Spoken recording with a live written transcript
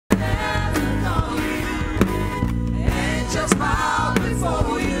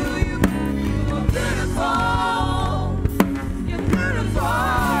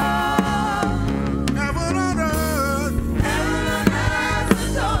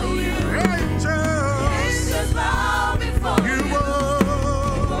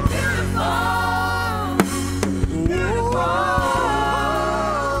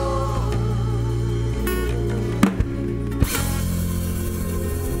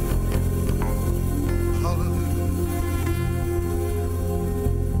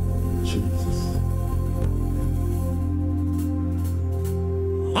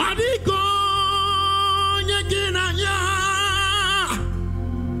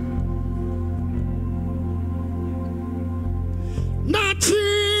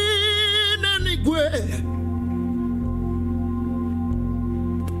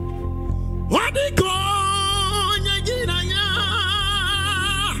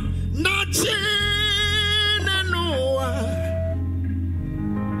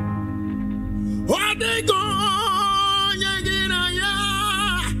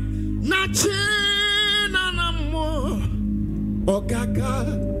Okaka,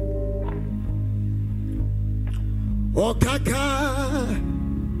 Okaka,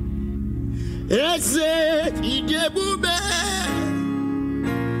 Eze Idebube,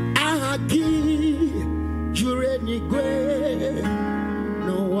 Ahaki, Jurenigwe,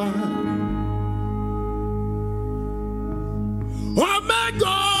 Noah,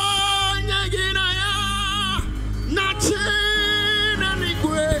 Omego, Naginaya, Natin,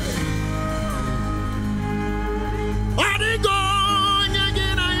 Anigwe.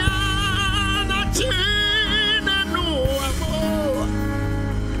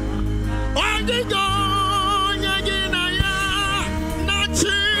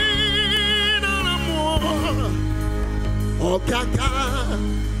 Okaka,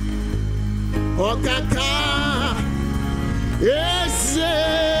 Okaka, Eze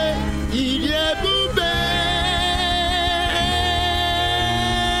Idebube,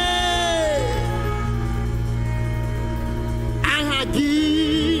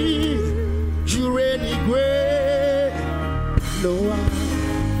 Ahagi Jurenigwe Noah.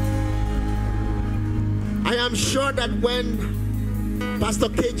 I am sure that when Pastor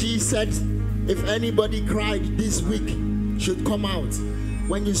KG said, if anybody cried this week should come out,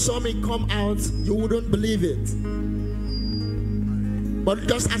 when you saw me come out, you wouldn't believe it. But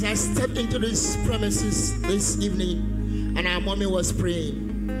just as I stepped into this premises this evening and our mommy was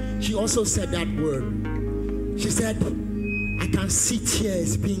praying, she also said that word. She said, I can see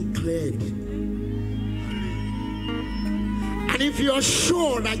tears being cleared. And if you're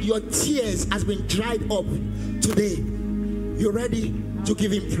sure that your tears has been dried up today, you're ready to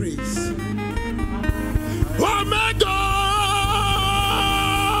give him praise. Oh my God!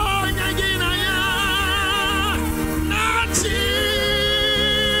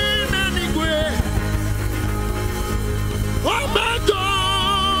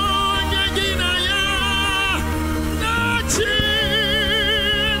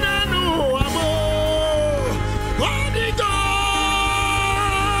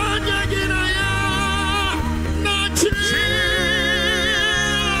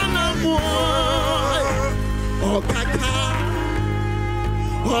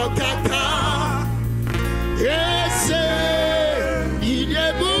 Okaka, Eze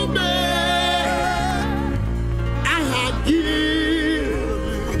Idebube, Ahagi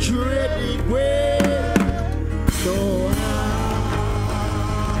Jurenigwe Noah.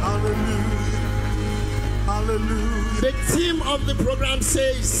 Hallelujah, hallelujah. The theme of the program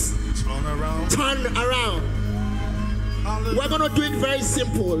says, turn around. Turn around. We're going to do it very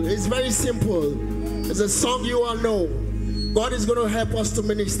simple. It's very simple. It's a song you all know. God is going to help us to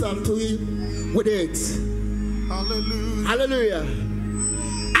minister to him with it. Hallelujah. Hallelujah.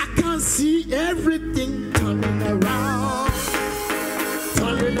 I can see everything turning around.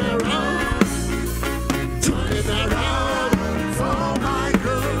 Turning around. Turning around for my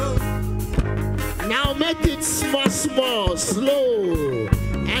good. Now make it small, small, slow.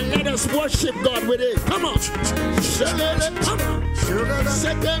 And let us worship God with it. Come on. Come on.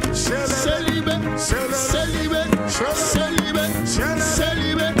 Second, celebrate.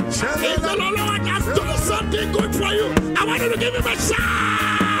 If the Lord has done something good for you, I want you to give him a shout.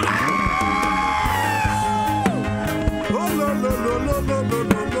 Oh, no.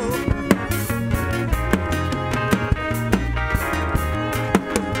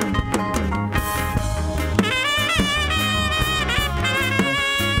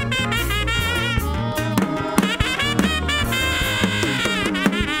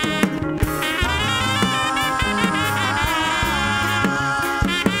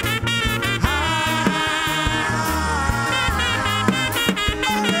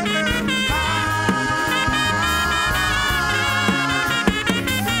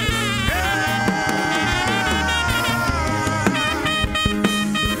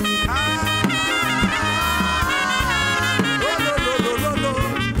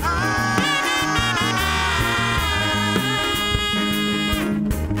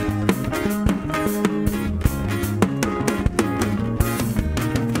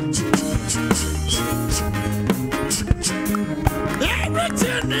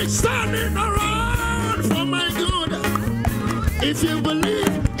 Turning around for my good. If you believe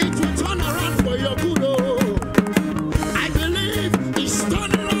it will turn around for your good, oh. I believe it's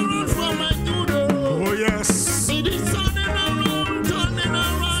turning around for my good, oh. Oh yes. It is turning around, turning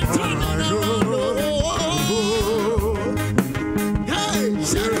around, turning around, oh. Hey,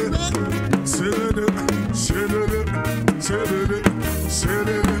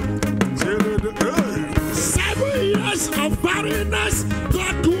 Seven years of barrenness,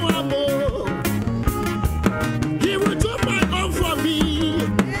 God do more. He will do my own for me.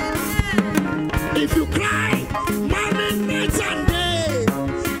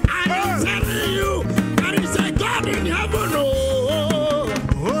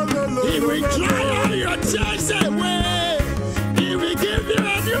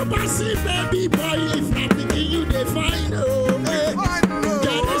 see baby boy if nothing you define. Oh,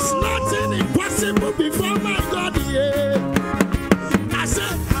 there is nothing impossible before my God. Yeah. I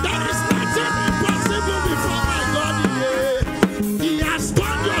said there is nothing impossible before my God. Yeah. He has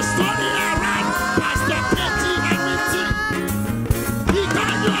turned your story around, Pastor Petty Hamilton. He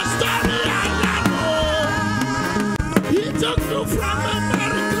turned your story around. Oh. He took you from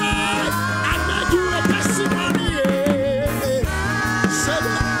America and made you a testimony. Come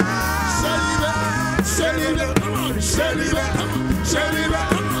on, celebrate, come on, celebrate,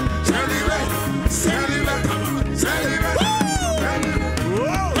 come on, celebrate, celebrate, come on, celebrate.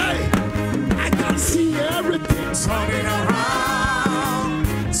 Hey, I can see everything turning around,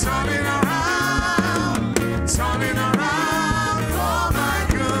 turning around, turning around for my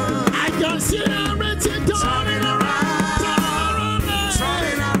good. I can see everything turning around,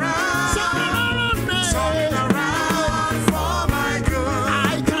 turning around, turning around for my good.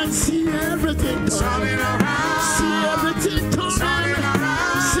 I can see everything turning around.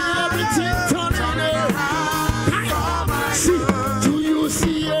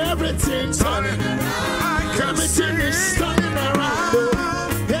 Everything is turning around,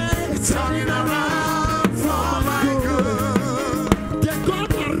 yeah, turning around for my good. The God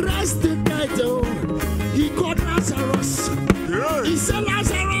arrested the dead, he called Lazarus. He said,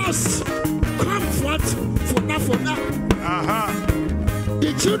 Lazarus, come forth for now.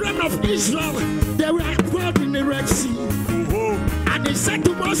 The children of Israel, they were caught in the Red Sea. And he said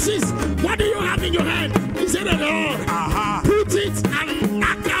to Moses, what do you have in your hand? He said, the Lord, put it and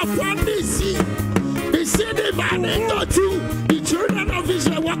knock upon the sea. The sea divided into two. The children of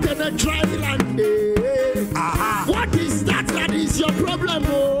Israel walk in a dry land. What is that is your problem?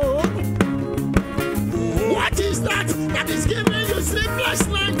 Oh? What is that is giving you sleepless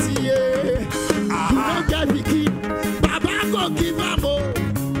nights? Yeah. You don't get the key. Baba go give am.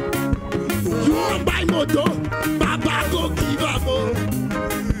 You won't buy motor. Baba go give am.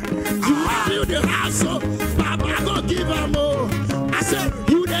 You want build the house. Baba go give am. I said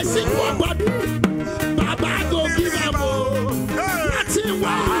you dey sick one body. Baba go give am. Nothing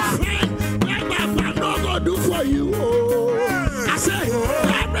what you find when Baba no go do for you. I said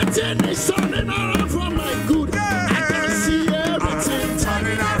everything is turning around for my good. I can see everything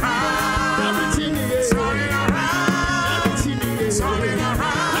turning around. Everything is turning around. Everything is turning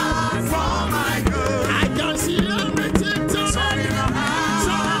around for my good. I can see everything turning around.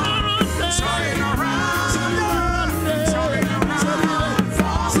 Turning around. Turning around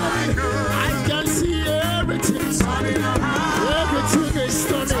for my good. I can see everything turning around. Everything is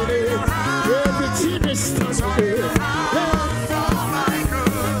turning around. Everything is turning around.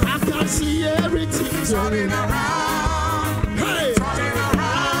 See everything turning around. Hey, turning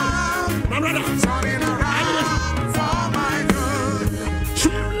around, my brother, turning around for my good.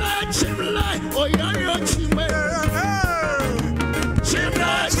 Chimle, chimle, oh yo chimle,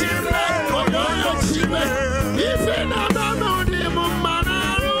 chimle, chimle, oh yo chimle. If you don't know the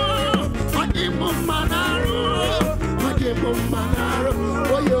mumanaro,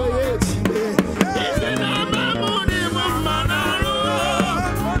 oh yo chimle. If you don't know the mumanaro.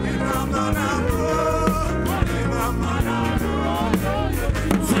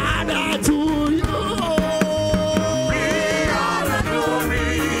 Father, to you be all the glory.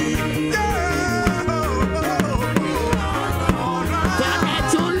 Father,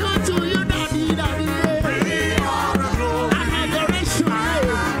 to you, daddy, be all the glory. And adoration.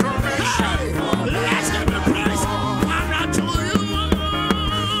 Hey, let's give the praise. Father, to you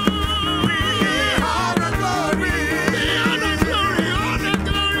be all the glory. Be all the glory, all the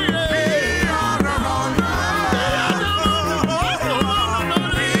glory. Be all the honor.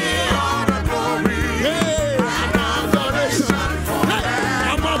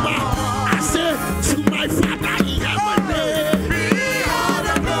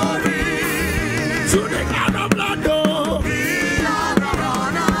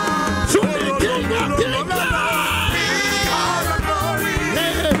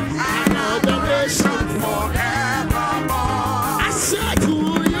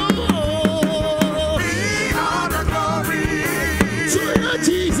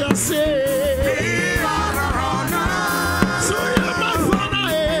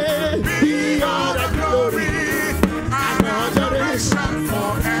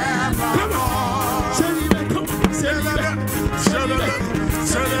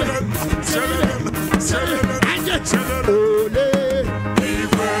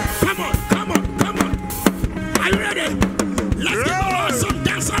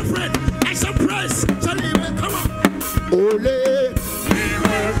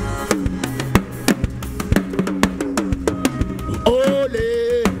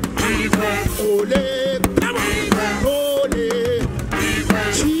 Ole,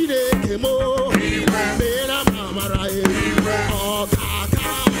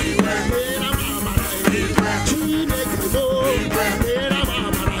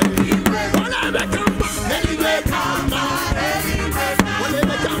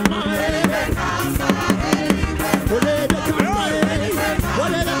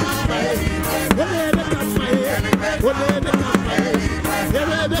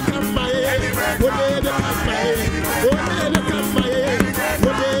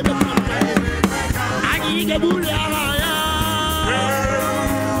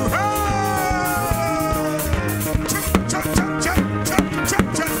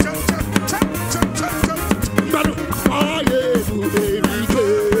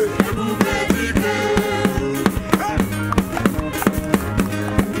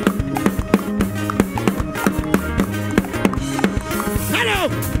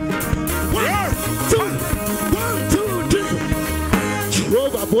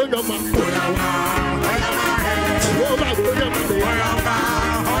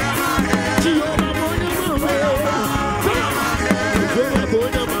 Jehovah,